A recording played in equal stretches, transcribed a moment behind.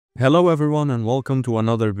Hello everyone and welcome to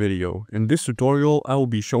another video. In this tutorial, I will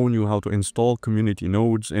be showing you how to install community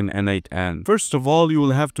nodes in N8n. First of all, you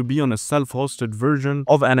will have to be on a self-hosted version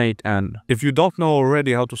of N8n. If you don't know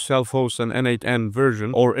already how to self-host an N8n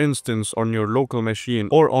version or instance on your local machine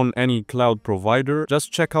or on any cloud provider,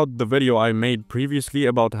 just check out the video I made previously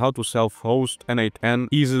about how to self-host N8n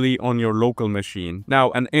easily on your local machine.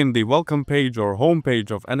 Now, and in the welcome page or home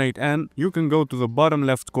page of N8n, you can go to the bottom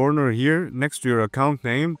left corner here next to your account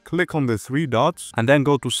name. Click on the three dots and then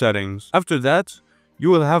go to settings. After that, you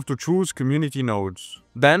will have to choose community nodes.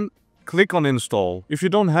 Then click on install. If you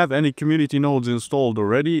don't have any community nodes installed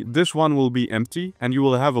already, this one will be empty and you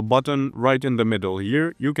will have a button right in the middle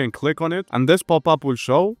here. You can click on it and this pop-up will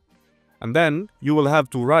show. And then you will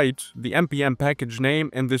have to write the npm package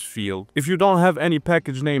name in this field. If you don't have any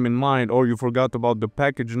package name in mind or you forgot about the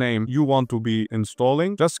package name you want to be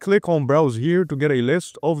installing, just click on browse here to get a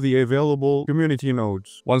list of the available community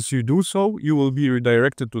nodes. Once you do so, you will be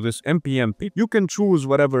redirected to this npm page. You can choose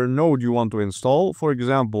whatever node you want to install. For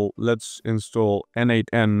example, let's install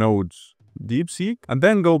N8n nodes DeepSeek and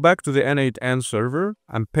then go back to the N8n server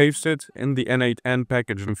and paste it in the N8n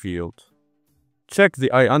packaging field. Check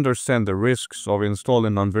the I understand the risks of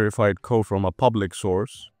installing unverified code from a public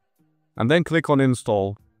source, and then click on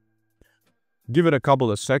install. Give it a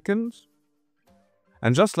couple of seconds,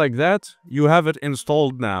 and just like that, you have it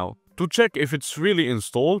installed now. To check if it's really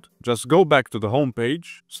installed, just go back to the home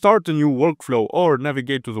page, start a new workflow or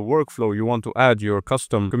navigate to the workflow you want to add your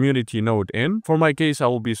custom community node in. For my case, I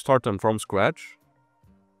will be starting from scratch.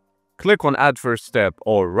 Click on add first step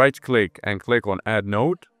or right click and click on add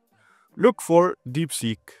node. Look for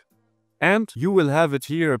DeepSeek and you will have it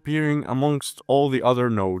here appearing amongst all the other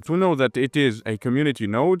nodes. To know that it is a community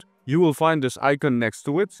node, you will find this icon next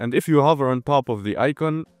to it, and if you hover on top of the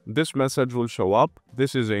icon, this message will show up.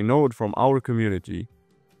 This is a node from our community.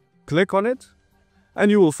 Click on it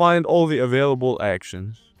and you will find all the available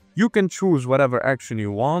actions. You can choose whatever action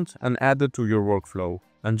you want and add it to your workflow.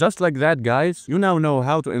 And just like that, guys, you now know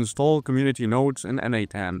how to install community nodes in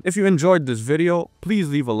N8n. If you enjoyed this video, please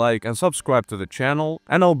leave a like and subscribe to the channel,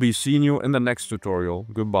 and I'll be seeing you in the next tutorial.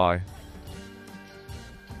 Goodbye.